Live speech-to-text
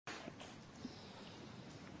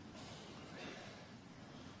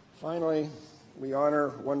Finally, we honor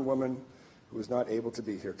one woman who is not able to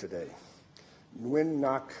be here today, Nguyễn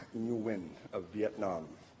Ngọc Như Quỳnh of Vietnam.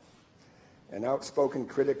 An outspoken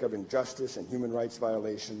critic of injustice and human rights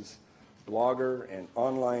violations, blogger and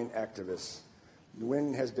online activist,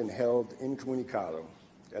 Nguyen has been held incommunicado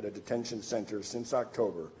at a detention center since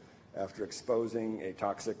October after exposing a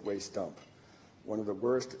toxic waste dump, one of the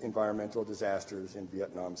worst environmental disasters in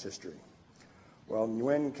Vietnam's history. While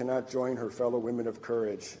Nguyen cannot join her fellow women of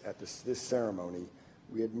courage at this ceremony,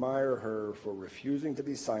 we admire her for refusing to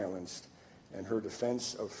be silenced and her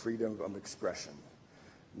defense of freedom of expression.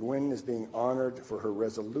 Nguyen is being honored for her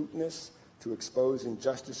resoluteness to expose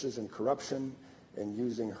injustices and corruption and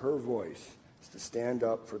using her voice to stand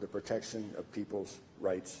up for the protection of people's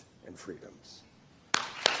rights and freedoms.